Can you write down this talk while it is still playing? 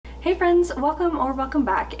Hey friends, welcome or welcome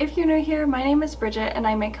back. If you're new here, my name is Bridget and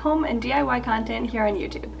I make home and DIY content here on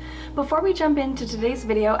YouTube. Before we jump into today's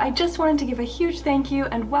video, I just wanted to give a huge thank you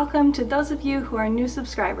and welcome to those of you who are new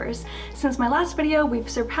subscribers. Since my last video, we've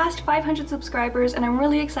surpassed 500 subscribers and I'm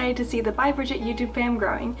really excited to see the By Bridget YouTube fam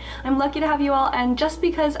growing. I'm lucky to have you all, and just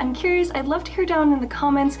because I'm curious, I'd love to hear down in the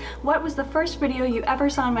comments what was the first video you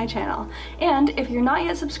ever saw on my channel. And if you're not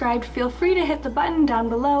yet subscribed, feel free to hit the button down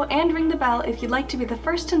below and ring the bell if you'd like to be the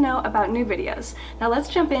first to know about new videos. Now let's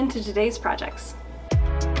jump into today's projects.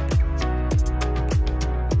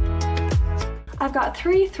 I've got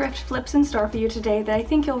 3 thrift flips in store for you today that I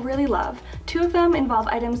think you'll really love. 2 of them involve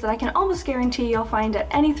items that I can almost guarantee you'll find at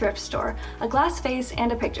any thrift store, a glass vase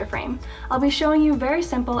and a picture frame. I'll be showing you very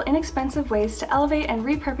simple, inexpensive ways to elevate and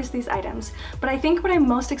repurpose these items, but I think what I'm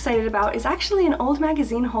most excited about is actually an old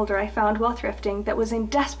magazine holder I found while thrifting that was in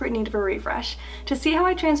desperate need of a refresh. To see how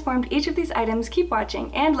I transformed each of these items, keep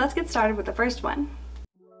watching, and let's get started with the first one.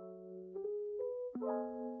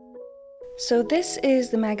 So this is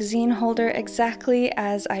the magazine holder exactly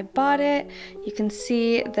as I bought it. You can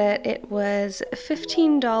see that it was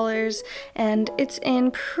 $15 and it's in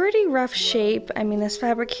pretty rough shape. I mean, this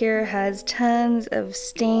fabric here has tons of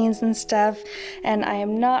stains and stuff, and I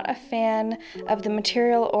am not a fan of the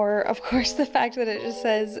material or, of course, the fact that it just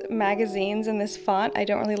says magazines in this font. I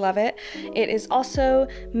don't really love it. It is also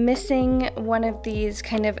missing one of these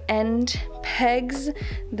kind of end pegs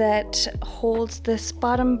that holds this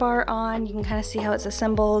bottom bar on. You can kind of see how it's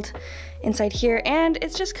assembled inside here, and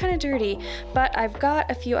it's just kind of dirty, but I've got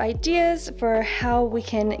a few ideas for how we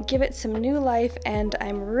can give it some new life, and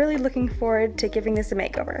I'm really looking forward to giving this a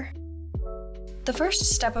makeover. The first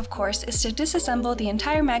step, of course, is to disassemble the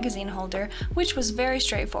entire magazine holder, which was very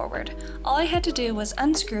straightforward. All I had to do was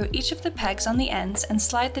unscrew each of the pegs on the ends and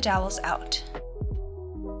slide the dowels out.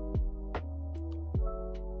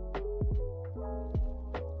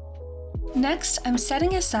 Next, I'm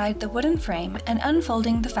setting aside the wooden frame and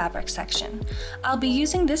unfolding the fabric section. I'll be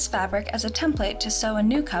using this fabric as a template to sew a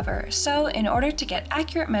new cover, so in order to get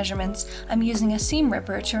accurate measurements, I'm using a seam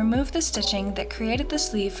ripper to remove the stitching that created the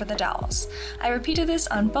sleeve for the dowels. I repeated this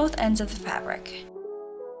on both ends of the fabric.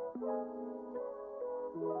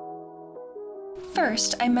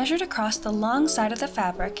 First, I measured across the long side of the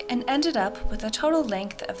fabric and ended up with a total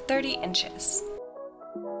length of 30 inches.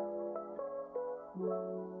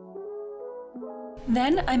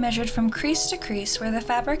 Then I measured from crease to crease where the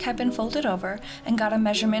fabric had been folded over and got a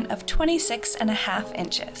measurement of 26.5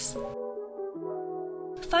 inches.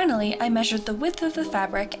 Finally, I measured the width of the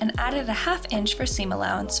fabric and added a ½ inch for seam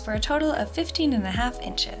allowance for a total of 15.5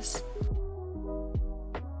 inches.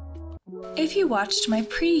 If you watched my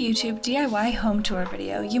pre-YouTube DIY home tour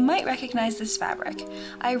video, you might recognize this fabric.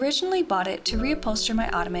 I originally bought it to reupholster my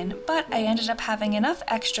ottoman, but I ended up having enough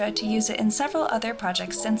extra to use it in several other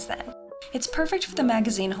projects since then. It's perfect for the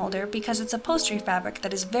magazine holder because it's upholstery fabric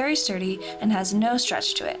that is very sturdy and has no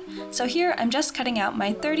stretch to it. So here I'm just cutting out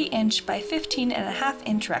my 30-inch by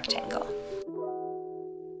 15.5-inch rectangle.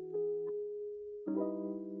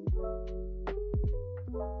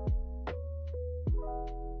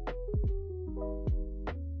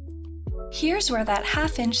 Here's where that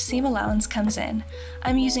 ½ inch seam allowance comes in.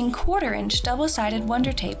 I'm using 1/4 inch double-sided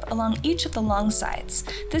Wonder Tape along each of the long sides.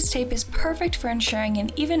 This tape is perfect for ensuring an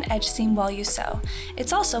even edge seam while you sew.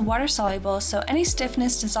 It's also water soluble, so any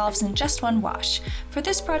stiffness dissolves in just one wash. For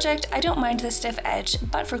this project, I don't mind the stiff edge,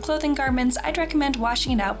 but for clothing garments, I'd recommend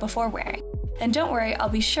washing it out before wearing. And don't worry, I'll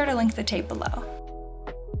be sure to link the tape below.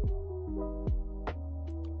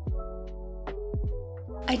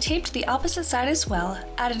 I taped the opposite side as well,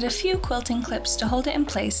 added a few quilting clips to hold it in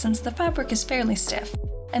place since the fabric is fairly stiff,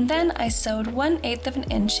 and then I sewed 1/8 of an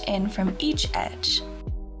inch in from each edge.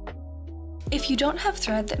 If you don't have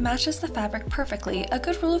thread that matches the fabric perfectly, a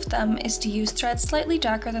good rule of thumb is to use thread slightly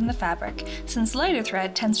darker than the fabric, since lighter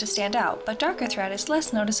thread tends to stand out, but darker thread is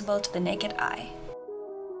less noticeable to the naked eye.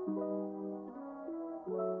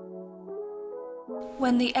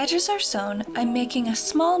 When the edges are sewn, I'm making a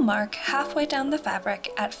small mark halfway down the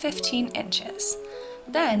fabric at 15 inches.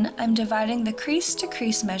 Then I'm dividing the crease to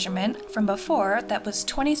crease measurement from before, that was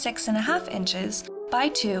 26.5 inches, by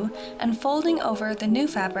 2 and folding over the new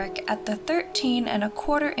fabric at the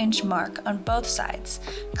 13.25 inch mark on both sides,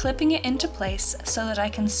 clipping it into place so that I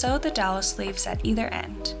can sew the dowel sleeves at either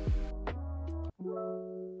end.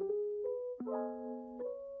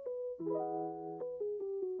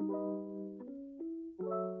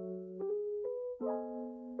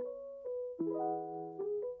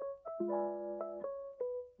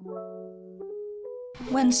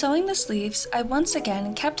 When sewing the sleeves, I once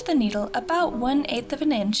again kept the needle about 1/8 of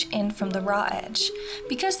an inch in from the raw edge.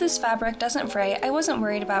 Because this fabric doesn't fray, I wasn't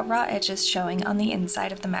worried about raw edges showing on the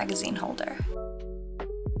inside of the magazine holder.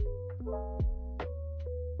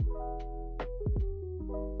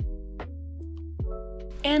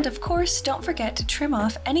 And of course, don't forget to trim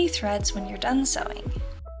off any threads when you're done sewing.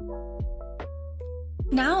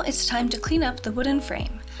 Now it's time to clean up the wooden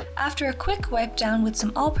frame. After a quick wipe down with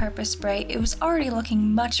some all-purpose spray, it was already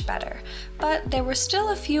looking much better, but there were still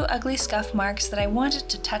a few ugly scuff marks that I wanted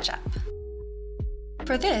to touch up.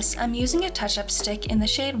 For this, I'm using a touch-up stick in the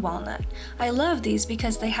shade Walnut. I love these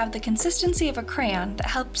because they have the consistency of a crayon that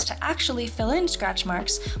helps to actually fill in scratch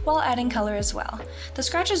marks while adding color as well. The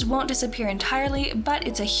scratches won't disappear entirely, but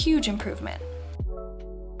it's a huge improvement.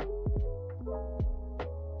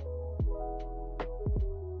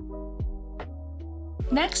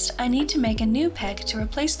 Next, I need to make a new peg to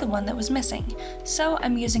replace the one that was missing, so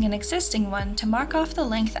I'm using an existing one to mark off the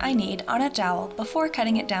length I need on a dowel before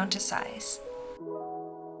cutting it down to size.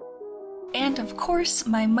 And of course,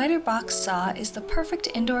 my miter box saw is the perfect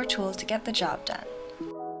indoor tool to get the job done.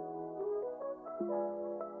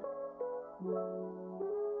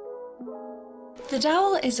 The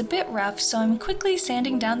dowel is a bit rough, so I'm quickly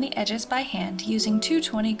sanding down the edges by hand using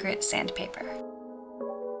 220 grit sandpaper.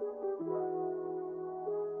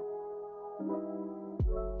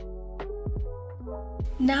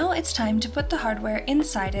 Now it's time to put the hardware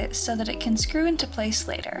inside it so that it can screw into place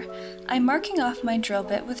later. I'm marking off my drill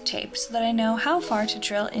bit with tape so that I know how far to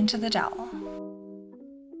drill into the dowel.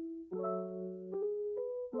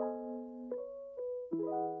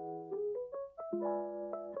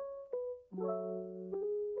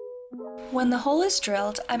 When the hole is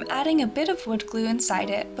drilled, I'm adding a bit of wood glue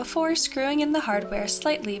inside it before screwing in the hardware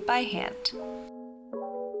slightly by hand.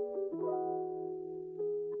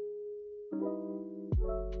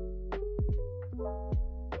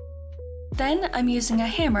 Then I'm using a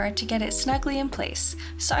hammer to get it snugly in place.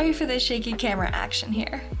 Sorry for the shaky camera action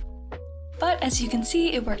here. But as you can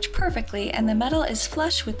see, it worked perfectly and the metal is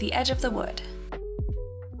flush with the edge of the wood.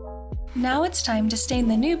 Now it's time to stain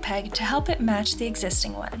the new peg to help it match the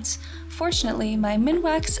existing ones. Fortunately, my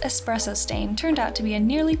Minwax espresso stain turned out to be a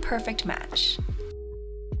nearly perfect match.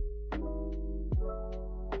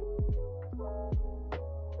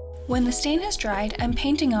 When the stain has dried, I'm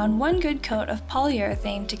painting on one good coat of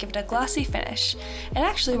polyurethane to give it a glossy finish. It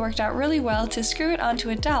actually worked out really well to screw it onto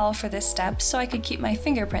a dowel for this step so I could keep my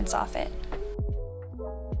fingerprints off it.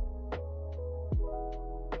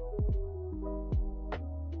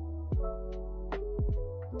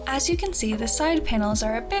 As you can see, the side panels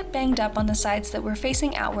are a bit banged up on the sides that were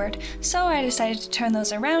facing outward, so I decided to turn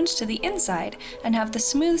those around to the inside and have the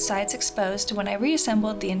smooth sides exposed when I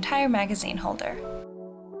reassembled the entire magazine holder.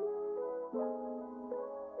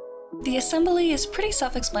 The assembly is pretty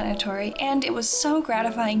self-explanatory, and it was so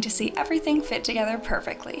gratifying to see everything fit together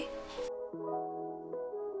perfectly.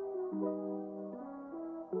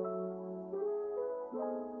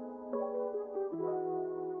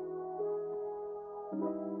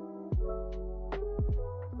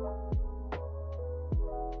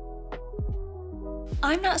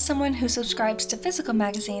 I'm not someone who subscribes to physical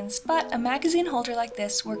magazines, but a magazine holder like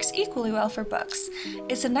this works equally well for books.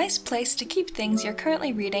 It's a nice place to keep things you're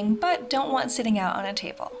currently reading but don't want sitting out on a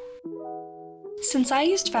table. Since I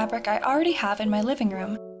used fabric I already have in my living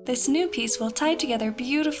room, this new piece will tie together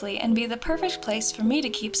beautifully and be the perfect place for me to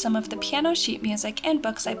keep some of the piano sheet music and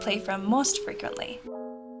books I play from most frequently.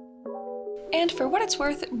 And for what it's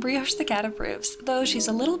worth, Brioche the cat approves, though she's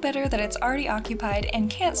a little bitter that it's already occupied and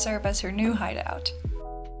can't serve as her new hideout.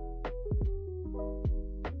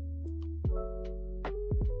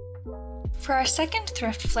 For our second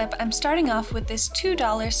thrift flip, I'm starting off with this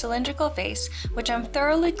 $2 cylindrical vase, which I'm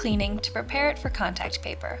thoroughly cleaning to prepare it for contact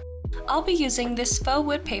paper. I'll be using this faux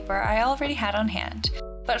wood paper I already had on hand,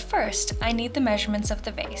 but first I need the measurements of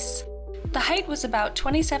the vase. The height was about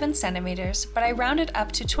 27 centimeters, but I rounded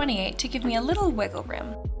up to 28 to give me a little wiggle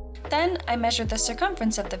room. Then I measured the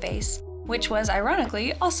circumference of the vase, which was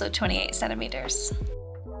ironically also 28 centimeters.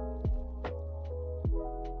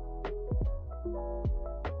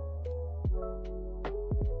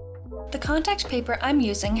 The contact paper I'm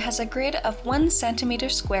using has a grid of 1 centimeter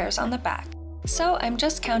squares on the back, so I'm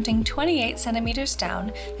just counting 28 centimeters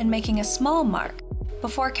down and making a small mark,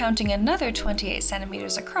 before counting another 28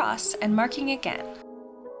 centimeters across and marking again.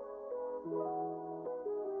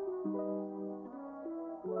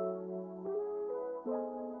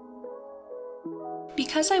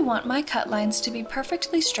 Because I want my cut lines to be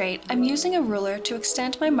perfectly straight, I'm using a ruler to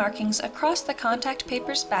extend my markings across the contact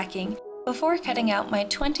paper's backing before cutting out my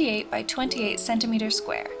 28 by 28 centimeter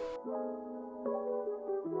square.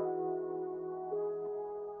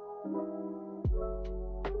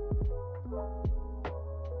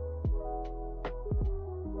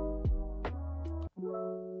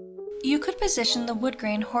 You could position the wood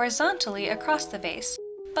grain horizontally across the vase,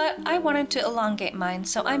 but I wanted to elongate mine,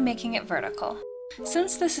 so I'm making it vertical.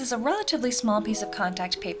 Since this is a relatively small piece of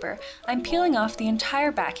contact paper, I'm peeling off the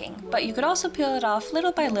entire backing, but you could also peel it off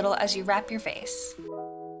little by little as you wrap your vase.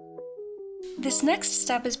 This next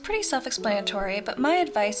step is pretty self-explanatory, but my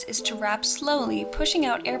advice is to wrap slowly, pushing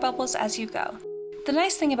out air bubbles as you go. The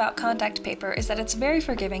nice thing about contact paper is that it's very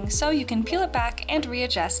forgiving, so you can peel it back and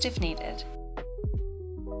readjust if needed.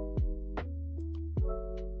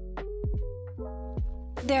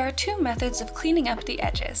 There are two methods of cleaning up the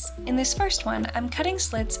edges. In this first one, I'm cutting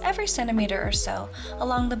slits every centimeter or so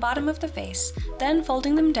along the bottom of the vase, then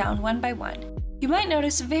folding them down one by one. You might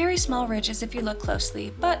notice very small ridges if you look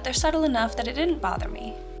closely, but they're subtle enough that it didn't bother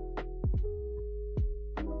me.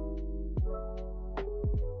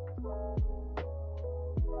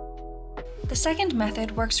 The second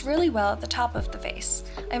method works really well at the top of the vase.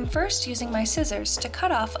 I'm first using my scissors to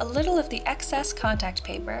cut off a little of the excess contact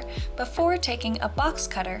paper before taking a box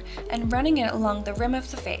cutter and running it along the rim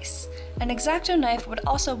of the vase. An X-Acto knife would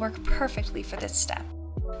also work perfectly for this step.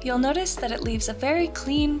 You'll notice that it leaves a very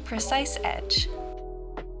clean, precise edge.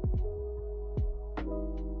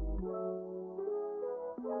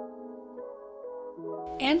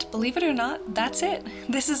 And believe it or not, that's it!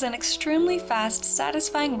 This is an extremely fast,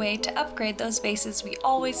 satisfying way to upgrade those vases we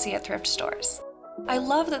always see at thrift stores. I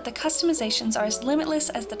love that the customizations are as limitless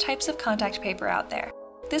as the types of contact paper out there.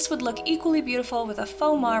 This would look equally beautiful with a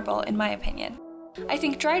faux marble, in my opinion. I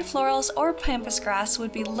think dried florals or pampas grass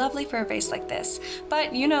would be lovely for a vase like this,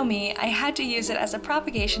 but you know me, I had to use it as a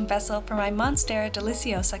propagation vessel for my Monstera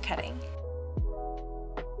Deliciosa cutting.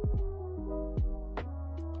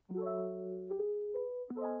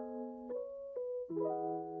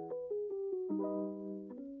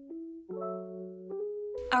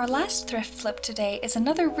 Our last thrift flip today is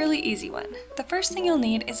another really easy one. The first thing you'll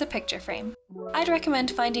need is a picture frame. I'd recommend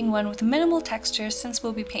finding one with minimal texture since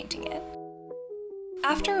we'll be painting it.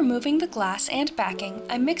 After removing the glass and backing,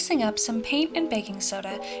 I'm mixing up some paint and baking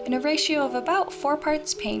soda in a ratio of about 4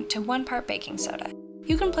 parts paint to 1 part baking soda.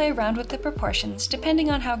 You can play around with the proportions depending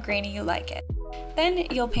on how grainy you like it. Then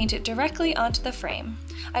you'll paint it directly onto the frame.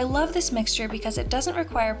 I love this mixture because it doesn't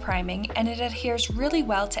require priming and it adheres really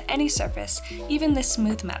well to any surface, even this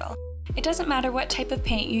smooth metal. It doesn't matter what type of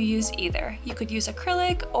paint you use either. You could use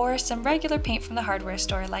acrylic or some regular paint from the hardware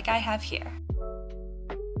store like I have here.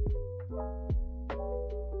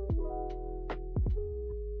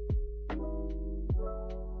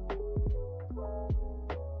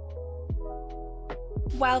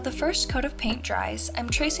 While the first coat of paint dries, I'm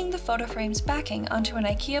tracing the photo frame's backing onto an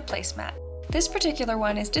IKEA placemat. This particular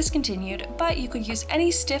one is discontinued, but you could use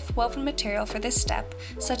any stiff woven material for this step,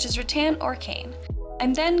 such as rattan or cane.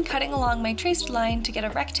 I'm then cutting along my traced line to get a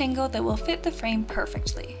rectangle that will fit the frame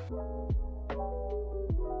perfectly.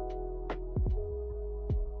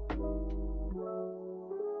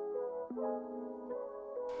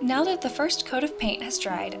 Now that the first coat of paint has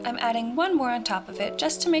dried, I'm adding one more on top of it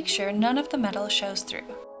just to make sure none of the metal shows through.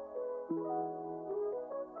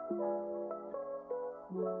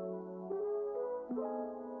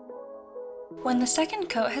 When the second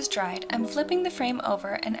coat has dried, I'm flipping the frame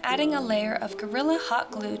over and adding a layer of Gorilla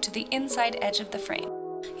Hot Glue to the inside edge of the frame.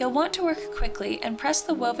 You'll want to work quickly and press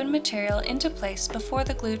the woven material into place before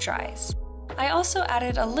the glue dries. I also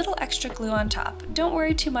added a little extra glue on top. Don't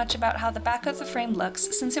worry too much about how the back of the frame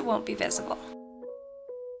looks since it won't be visible.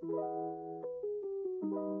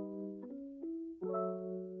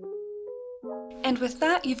 And with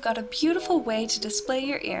that, you've got a beautiful way to display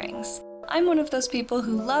your earrings. I'm one of those people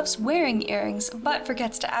who loves wearing earrings, but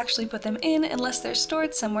forgets to actually put them in unless they're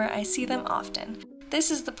stored somewhere I see them often.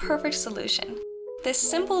 This is the perfect solution. This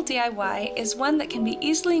simple DIY is one that can be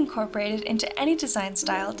easily incorporated into any design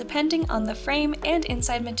style depending on the frame and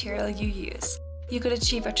inside material you use. You could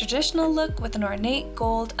achieve a traditional look with an ornate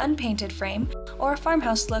gold unpainted frame, or a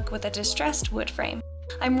farmhouse look with a distressed wood frame.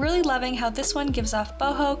 I'm really loving how this one gives off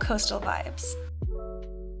boho coastal vibes.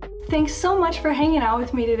 Thanks so much for hanging out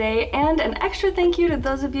with me today, and an extra thank you to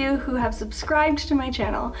those of you who have subscribed to my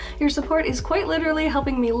channel. Your support is quite literally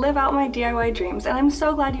helping me live out my DIY dreams, and I'm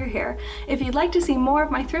so glad you're here. If you'd like to see more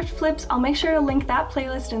of my thrift flips, I'll make sure to link that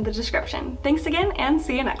playlist in the description. Thanks again, and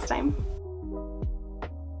see you next time.